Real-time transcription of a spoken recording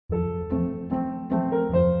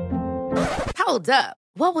Hold up.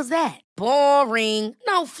 What was that? Boring.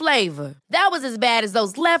 No flavor. That was as bad as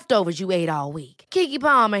those leftovers you ate all week. Keke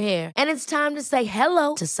Palmer here, and it's time to say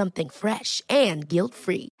hello to something fresh and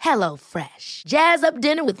guilt-free. Hello Fresh. Jazz up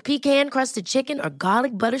dinner with pecan-crusted chicken or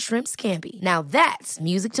garlic butter shrimp scampi. Now that's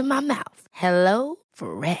music to my mouth. Hello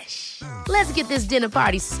Fresh. Let's get this dinner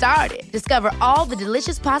party started. Discover all the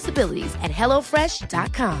delicious possibilities at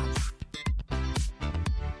hellofresh.com.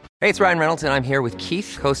 Hey, it's Ryan Reynolds, and I'm here with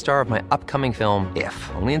Keith, co-star of my upcoming film,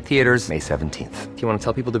 If, only in theaters May 17th. Do you want to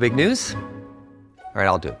tell people the big news? All right,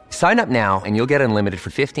 I'll do it. Sign up now and you'll get unlimited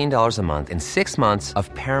for $15 a month and 6 months of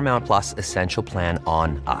Paramount Plus Essential Plan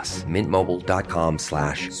on us.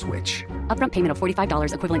 MintMobile.com/switch. Upfront payment of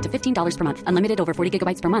 $45 equivalent to $15 per month. Unlimited over 40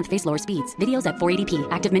 gigabytes per month. Face lower speeds. Videos at 480p.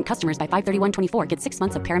 Active Mint customers by 531.24 get 6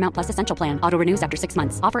 months of Paramount Plus Essential Plan. Auto renews after 6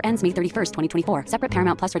 months. Offer ends May 31st, 2024. Separate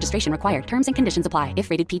Paramount Plus registration required. Terms and conditions apply if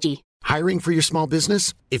rated PG. Hiring for your small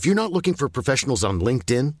business? If you're not looking for professionals on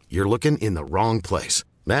LinkedIn, you're looking in the wrong place.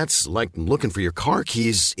 That's like looking for your car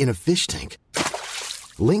keys in a fish tank.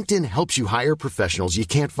 LinkedIn helps you hire professionals you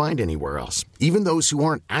can't find anywhere else, even those who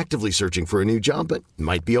aren't actively searching for a new job but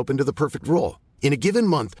might be open to the perfect role. In a given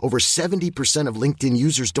month, over 70% of LinkedIn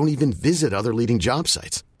users don't even visit other leading job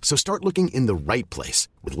sites. So start looking in the right place.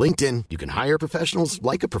 With LinkedIn, you can hire professionals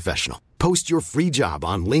like a professional. Post your free job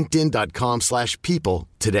on linkedin.com/people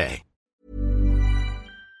today.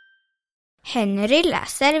 Henry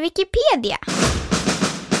läser Wikipedia.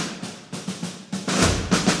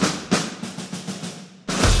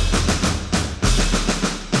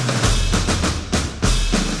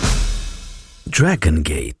 Dragon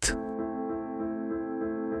Gate.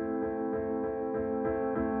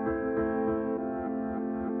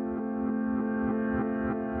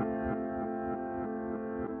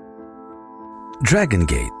 Dragon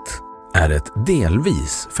Gate är ett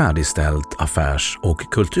delvis färdigställt affärs- och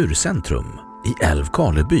kulturcentrum i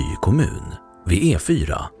Älvkarleby kommun vid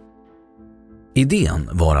E4. Idén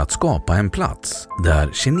var att skapa en plats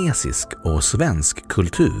där kinesisk och svensk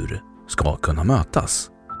kultur ska kunna mötas.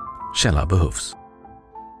 Källa behövs.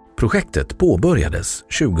 Projektet påbörjades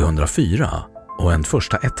 2004 och en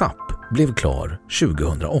första etapp blev klar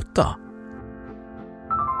 2008.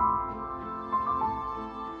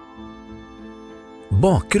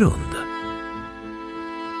 Bakgrund.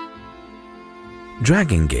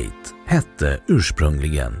 Dragon Gate hette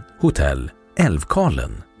ursprungligen Hotell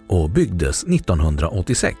Älvkarlen och byggdes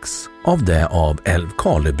 1986 av det av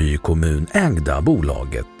Älvkarleby kommun ägda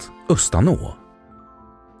bolaget Östanå.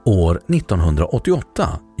 År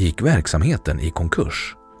 1988 gick verksamheten i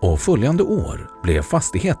konkurs och följande år blev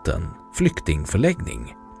fastigheten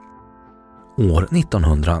flyktingförläggning. År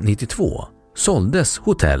 1992 såldes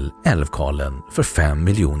Hotell Älvkarlen för 5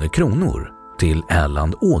 miljoner kronor till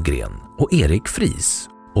Erland Ågren och Erik Fries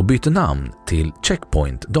och bytte namn till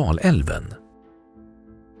Checkpoint Dalälven.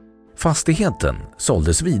 Fastigheten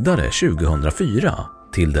såldes vidare 2004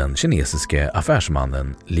 till den kinesiske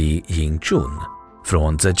affärsmannen Li Yingchun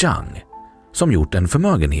från Zhejiang som gjort en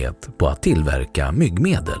förmögenhet på att tillverka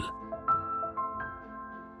myggmedel.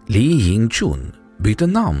 Li Yingchun bytte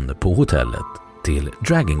namn på hotellet till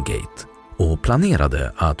Dragon Gate och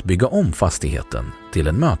planerade att bygga om fastigheten till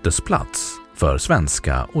en mötesplats för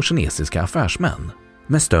svenska och kinesiska affärsmän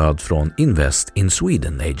med stöd från Invest in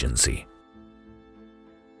Sweden Agency.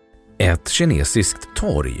 Ett kinesiskt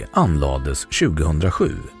torg anlades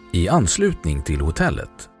 2007 i anslutning till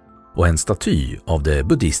hotellet och en staty av det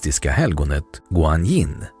buddhistiska helgonet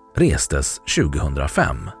Guanyin restes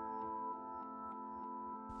 2005.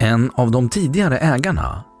 En av de tidigare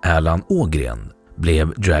ägarna, Erland Ågren,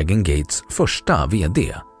 blev Dragon Gates första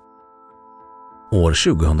vd.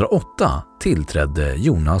 År 2008 tillträdde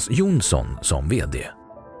Jonas Jonsson som vd.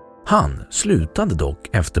 Han slutade dock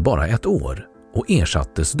efter bara ett år och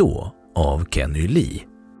ersattes då av Kenny Lee.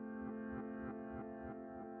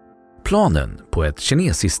 Planen på ett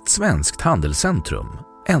kinesiskt-svenskt handelscentrum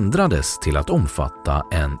ändrades till att omfatta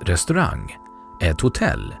en restaurang, ett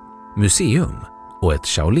hotell, museum och ett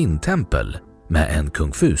Shaolin-tempel med en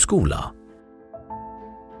kung fu-skola.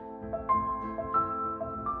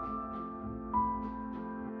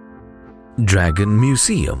 Dragon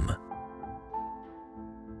Museum.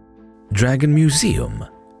 Dragon Museum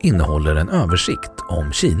innehåller en översikt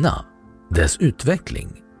om Kina, dess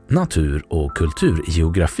utveckling, natur- och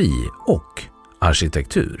kulturgeografi och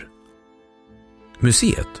arkitektur.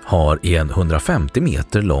 Museet har i en 150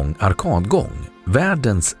 meter lång arkadgång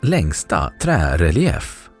världens längsta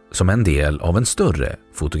trärelief som en del av en större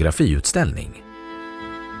fotografiutställning.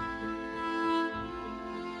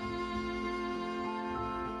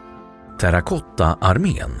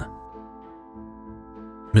 Terrakotta-armén.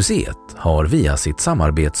 Museet har via sitt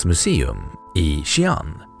samarbetsmuseum i Xi'an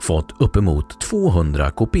fått uppemot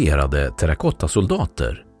 200 kopierade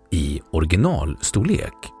terrakottasoldater i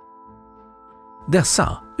originalstorlek.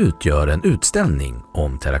 Dessa utgör en utställning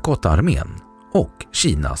om terrakottaarmén och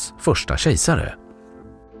Kinas första kejsare.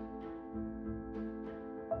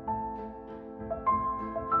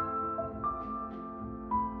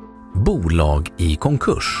 Bolag i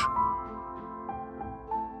konkurs.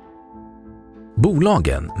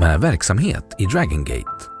 Bolagen med verksamhet i Dragon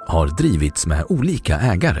Gate har drivits med olika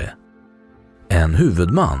ägare. En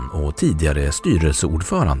huvudman och tidigare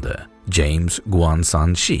styrelseordförande, James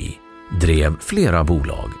Guanzhan-Shi, drev flera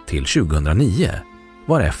bolag till 2009,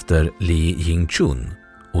 varefter Li Yingchun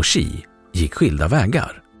och Shi gick skilda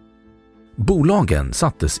vägar. Bolagen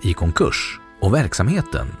sattes i konkurs och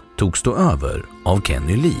verksamheten togs då över av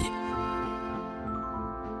Kenny Li.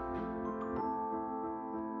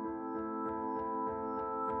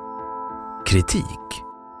 Kritik.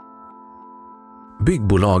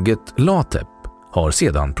 Byggbolaget LATEP har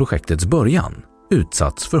sedan projektets början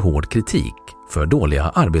utsatts för hård kritik för dåliga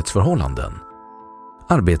arbetsförhållanden.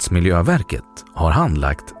 Arbetsmiljöverket har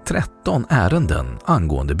handlagt 13 ärenden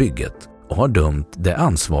angående bygget och har dömt det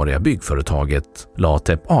ansvariga byggföretaget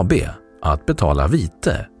LATEP AB att betala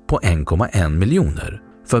vite på 1,1 miljoner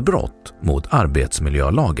för brott mot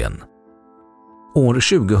arbetsmiljölagen. År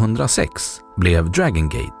 2006 blev Dragon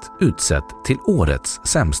Gate utsett till årets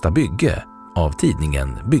sämsta bygge av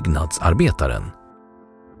tidningen Byggnadsarbetaren.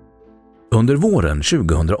 Under våren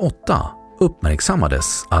 2008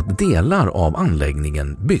 uppmärksammades att delar av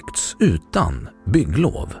anläggningen byggts utan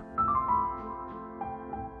bygglov.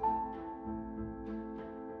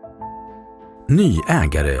 Ny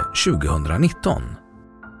ägare 2019.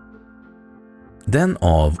 Den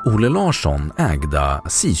av Olle Larsson ägda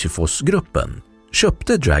Sisyphos-gruppen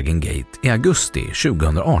köpte Dragon Gate i augusti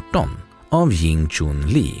 2018 av Yingchun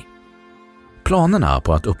Li. Planerna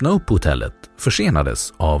på att öppna upp hotellet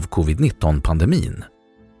försenades av covid-19-pandemin.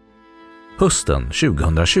 Hösten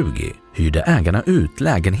 2020 hyrde ägarna ut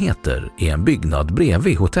lägenheter i en byggnad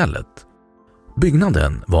bredvid hotellet.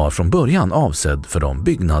 Byggnaden var från början avsedd för de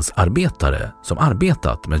byggnadsarbetare som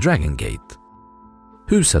arbetat med Dragon Gate.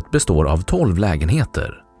 Huset består av 12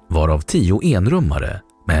 lägenheter, varav 10 enrummare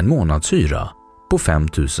med en månadshyra på 5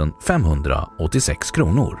 586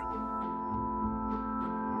 kronor.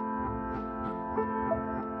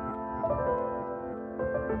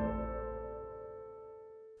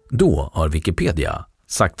 Då har Wikipedia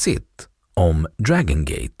sagt sitt om Dragon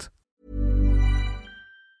Gate.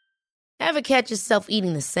 Ever catch yourself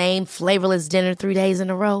eating the same flavorless dinner 3 days in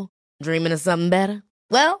a row? Dreaming of something better?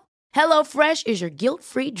 Well, HelloFresh is your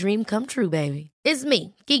guilt-free dream come true, baby. It's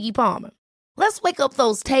me, Keke Palmer. Let's wake up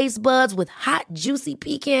those taste buds with hot, juicy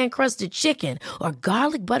pecan-crusted chicken or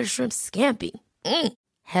garlic butter shrimp scampi.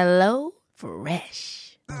 Hello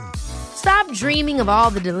Fresh. Stop dreaming of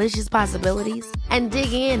all the delicious possibilities and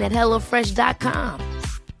dig in at HelloFresh.com.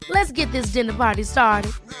 Let's get this dinner party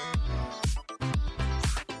started.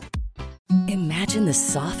 Imagine the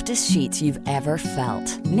softest sheets you've ever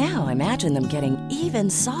felt. Now imagine them getting even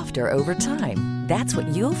softer over time. That's what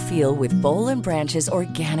you'll feel with Boll & Branch's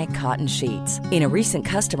organic cotton sheets. In a recent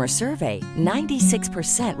customer survey,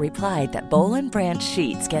 96% replied that Boll & Branch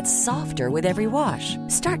sheets get softer with every wash.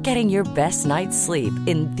 Start getting your best night's sleep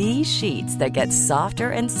in these sheets that get softer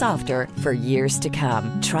and softer for years to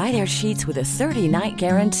come. Try their sheets with a 30-night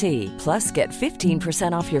guarantee. Plus, get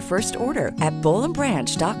 15% off your first order at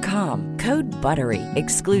bollandbranch.com. Code BUTTERY.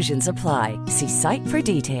 Exclusions apply. See site for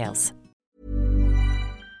details.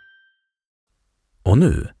 Och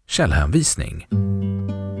nu källhänvisning.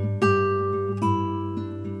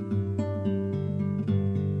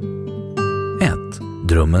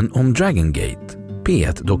 Drömmen om Dragon Gate,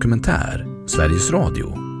 P1 Dokumentär, Sveriges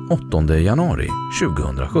Radio, 8 januari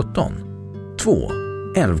 2017. 2.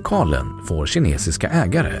 Älvkarlen får kinesiska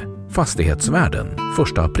ägare, fastighetsvärden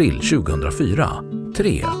 1 april 2004.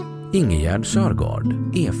 3. Ingegärd Sörgard,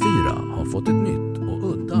 E4 har fått ett nytt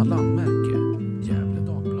och udda landmärke.